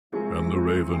And the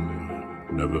raven,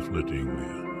 never flitting,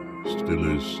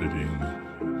 still is sitting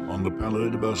on the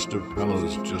pallid bust of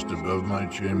Pallas just above my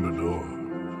chamber door,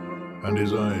 and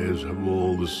his eyes have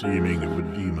all the seeming of a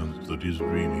demon that is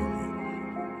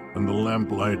dreaming, and the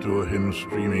lamplight o'er him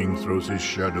streaming throws his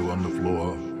shadow on the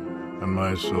floor, and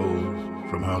my soul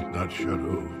from out that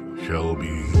shadow shall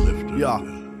be lifted.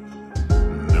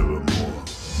 Nevermore.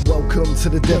 Welcome to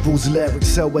the devil's lair,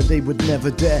 excel where they would never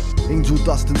dare. Angel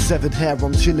dust and severed hair,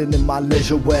 I'm chilling in my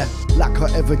leisure wear. Like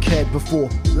I ever cared before,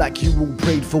 like you all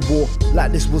prayed for war.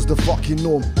 Like this was the fucking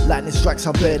norm, lightning strikes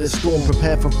I bear the storm.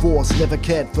 Prepare for force, never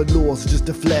cared for laws, just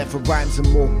a flair for rhymes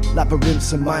and more.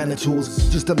 Labyrinths and minor tools,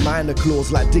 just a minor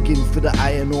clause, like digging for the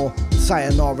iron ore.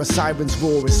 Sayonara, sirens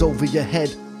roar, it's over your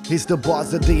head. Here's the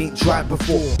bars that they ain't tried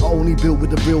before. I only build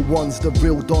with the real ones, the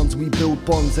real dons. We build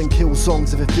bonds and kill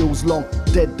songs if it feels long.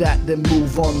 Dead that, then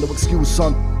move on, no excuse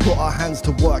son. Put our hands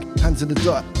to work, hands in the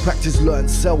dirt. Practice, learn,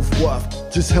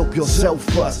 self-worth. Just help yourself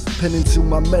first. Pen until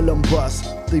my melon burst.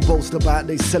 They boast about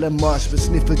they sellin' merch, but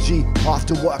sniff a G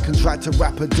after work and try to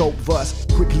rap a dope verse.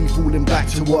 Quickly falling back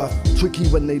to earth. Tricky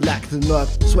when they lack the nerve.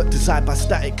 Swept aside by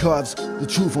static curves. The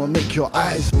truth will make your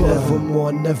eyes burn.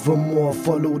 Nevermore, nevermore.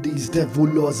 Follow these devil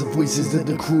laws. The voices that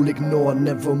the cruel ignore.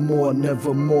 Nevermore,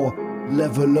 nevermore.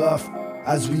 Level earth.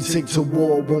 As we take to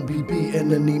war, won't be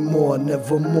beaten anymore.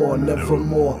 Nevermore,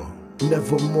 nevermore.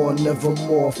 Nevermore,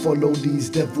 nevermore. Follow these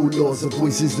devil laws. The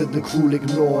voices that the cruel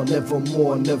ignore.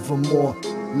 Nevermore, nevermore.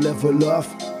 Level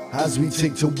earth. As we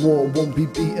take to war, won't be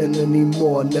beaten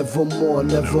anymore. Nevermore,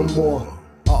 nevermore.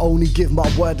 I only give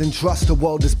my word and trust. The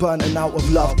world is burning out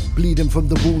of love, bleeding from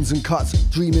the wounds and cuts,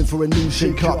 dreaming for a new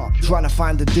shake-up, trying to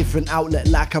find a different outlet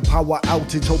like a power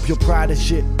outage. Hope you're proud of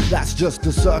shit. That's just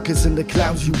the circus and the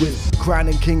clowns you with.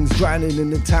 Crowning kings drowning in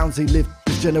the towns they live.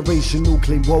 This generation all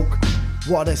claim woke,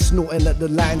 while they're snorting at the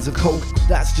lines of coke.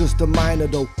 That's just a minor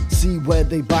though. See where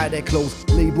they buy their clothes,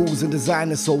 labels and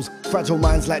designer souls. Fragile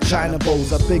minds like China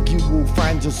bowls. I beg you will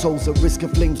find your souls at risk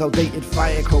of flames, outdated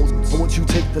fire codes. I want you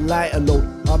take the lighter load.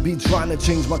 I'll be trying to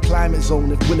change my climate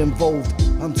zone if will involved.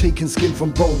 I'm taking skin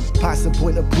from bone, past the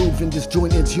point of proving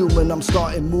disjointed human. I'm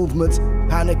starting movements,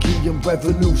 anarchy and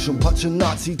revolution. Punch a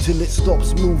Nazi till it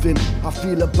stops moving. I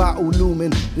feel a battle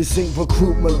looming. This ain't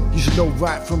recruitment. You should know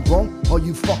right from wrong. Are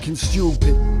you fucking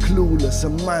stupid? Clueless,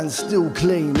 and man still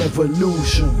claim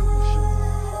evolution.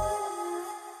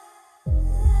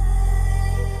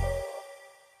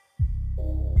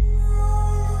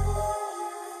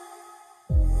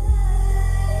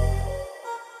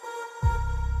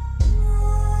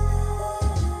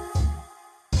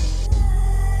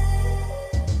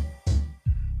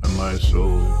 And my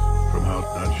soul from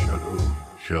out that shadow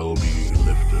shall be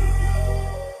lifted.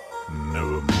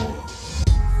 Nevermore.